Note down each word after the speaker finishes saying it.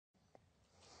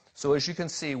So as you can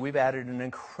see, we've added an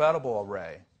incredible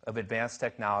array of advanced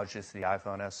technologies to the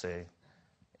iPhone SE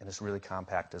in this really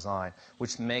compact design,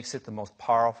 which makes it the most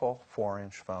powerful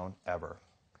 4-inch phone ever.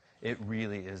 It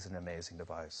really is an amazing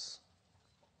device.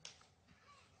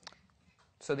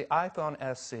 So the iPhone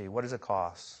SE, what does it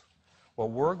cost? Well,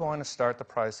 we're going to start the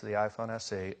price of the iPhone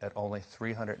SE at only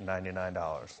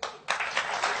 $399.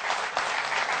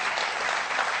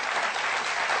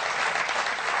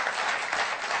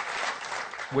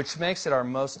 Which makes it our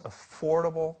most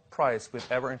affordable price we've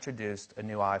ever introduced a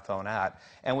new iPhone at.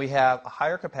 And we have a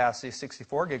higher capacity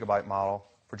 64-gigabyte model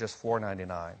for just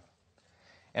 $499.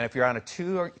 And if you're on a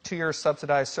two-year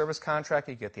subsidized service contract,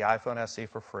 you get the iPhone SE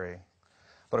for free.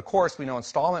 But of course, we know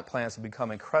installment plans have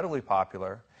become incredibly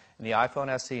popular, and the iPhone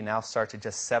SE now starts at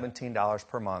just $17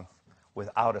 per month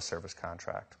without a service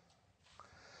contract.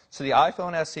 So the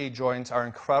iPhone SE joins our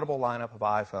incredible lineup of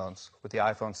iPhones with the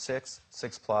iPhone 6,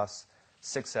 6 Plus,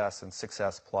 6S, and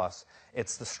 6S Plus.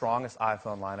 It's the strongest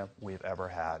iPhone lineup we've ever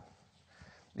had.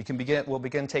 We'll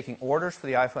begin taking orders for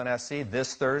the iPhone SE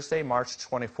this Thursday, March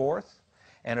 24th,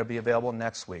 and it'll be available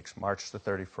next week, March the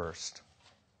 31st.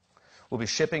 We'll be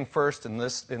shipping first in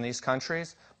these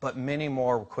countries, but many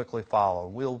more will quickly follow.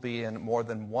 We'll be in more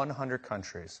than 100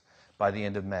 countries by the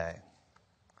end of May.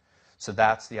 So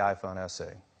that's the iPhone SE.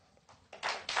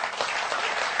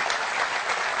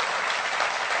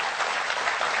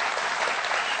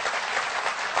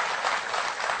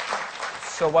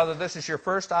 So whether this is your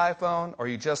first iPhone or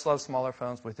you just love smaller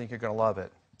phones, we think you're going to love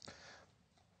it.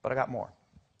 But I got more.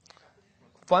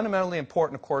 Fundamentally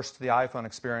important, of course, to the iPhone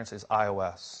experience is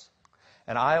iOS.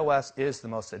 And iOS is the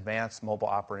most advanced mobile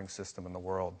operating system in the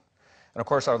world. And of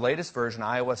course, our latest version,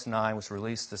 iOS 9, was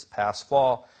released this past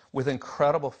fall with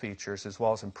incredible features as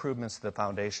well as improvements to the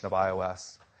foundation of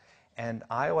iOS. And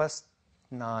iOS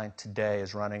 9 today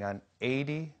is running on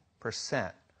 80%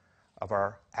 of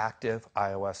our active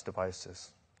iOS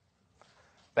devices.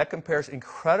 That compares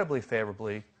incredibly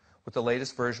favorably with the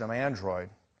latest version of Android,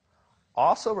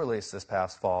 also released this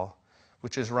past fall,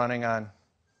 which is running on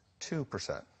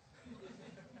 2%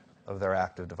 of their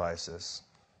active devices.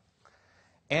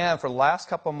 And for the last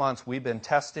couple of months, we've been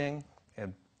testing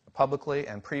publicly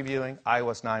and previewing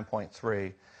iOS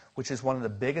 9.3, which is one of the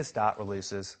biggest dot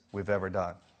releases we've ever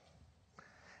done.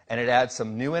 And it adds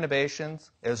some new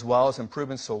innovations as well as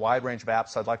improvements to a wide range of apps.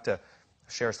 So I'd like to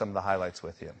share some of the highlights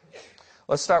with you.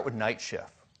 Let's start with night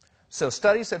shift. So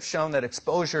studies have shown that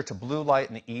exposure to blue light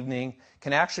in the evening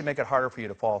can actually make it harder for you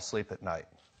to fall asleep at night.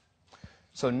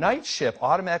 So night shift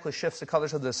automatically shifts the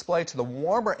colors of the display to the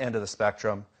warmer end of the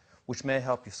spectrum, which may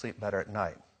help you sleep better at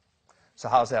night. So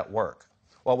how does that work?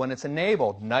 Well, when it's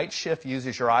enabled, night shift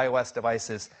uses your iOS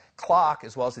device's clock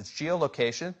as well as its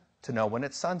geolocation to know when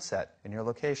it's sunset in your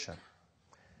location.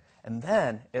 And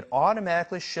then it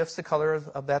automatically shifts the color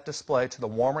of that display to the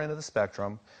warmer end of the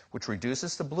spectrum, which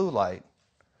reduces the blue light,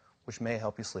 which may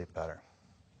help you sleep better.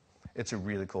 It's a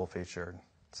really cool feature.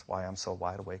 That's why I'm so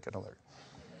wide awake and alert.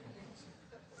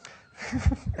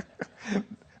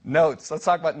 Notes. Let's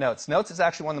talk about Notes. Notes is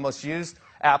actually one of the most used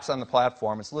apps on the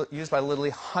platform. It's used by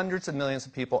literally hundreds of millions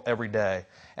of people every day.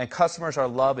 And customers are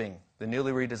loving the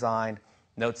newly redesigned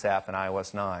Notes app in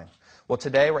iOS 9. Well,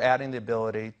 today we're adding the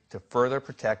ability to further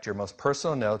protect your most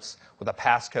personal notes with a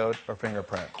passcode or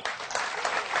fingerprint.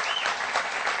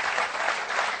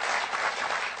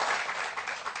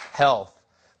 Health.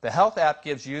 The Health app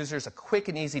gives users a quick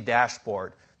and easy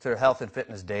dashboard to their health and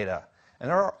fitness data. And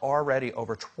there are already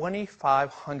over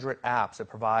 2,500 apps that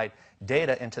provide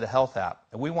data into the Health app.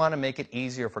 And we want to make it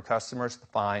easier for customers to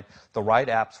find the right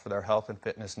apps for their health and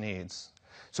fitness needs.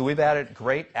 So we've added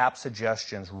great app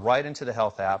suggestions right into the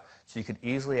Health app so you can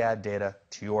easily add data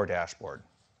to your dashboard.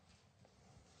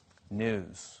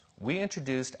 News. We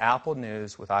introduced Apple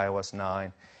News with iOS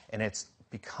 9, and it's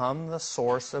become the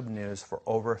source of news for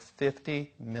over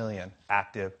 50 million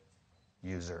active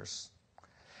users.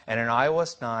 And in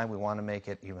iOS 9, we want to make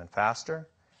it even faster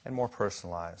and more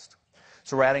personalized.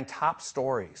 So we're adding top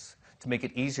stories to make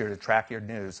it easier to track your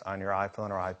news on your iPhone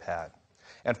or iPad.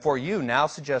 And For You now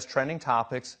suggests trending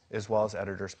topics as well as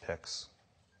editors' picks.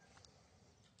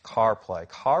 CarPlay.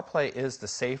 CarPlay is the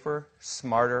safer,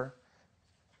 smarter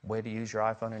way to use your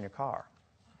iPhone in your car.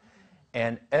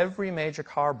 And every major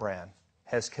car brand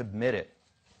has committed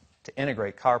to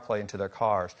integrate CarPlay into their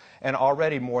cars. And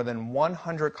already more than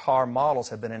 100 car models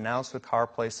have been announced with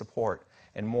CarPlay support,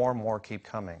 and more keep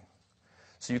coming.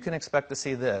 So you can expect to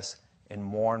see this in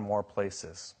more and more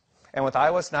places. And with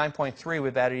iOS 9.3,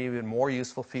 we've added even more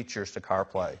useful features to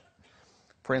CarPlay.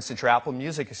 For instance, your Apple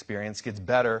Music experience gets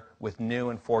better with new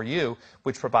and For You,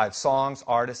 which provides songs,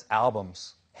 artists,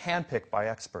 albums, handpicked by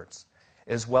experts.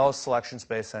 as well as selections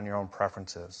based on your own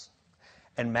preferences.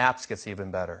 And Maps gets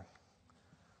even better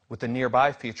with the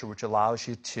Nearby feature, which allows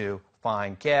you to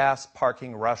find gas,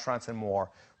 parking, restaurants, and more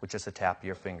with just a tap of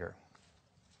your finger.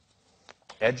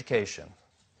 Education.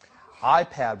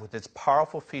 iPad, with its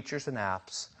powerful features and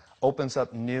apps, opens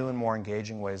up new and more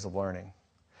engaging ways of learning.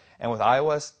 And with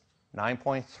iOS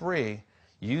 9.3,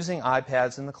 using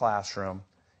iPads in the classroom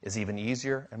is even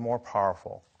easier and more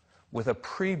powerful, with a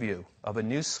preview of a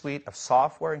new suite of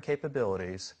software and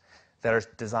capabilities that are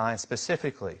designed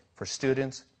specifically for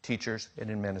students, teachers, and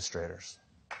administrators.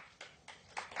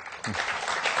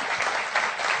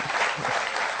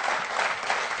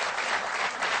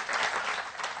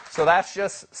 So that's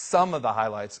just some of the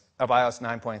highlights of iOS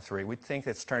 9.3. We think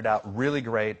it's turned out really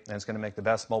great, and it's going to make the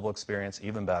best mobile experience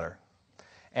even better.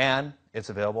 And it's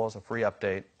available as a free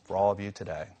update for all of you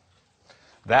today.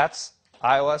 That's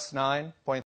iOS 9.3.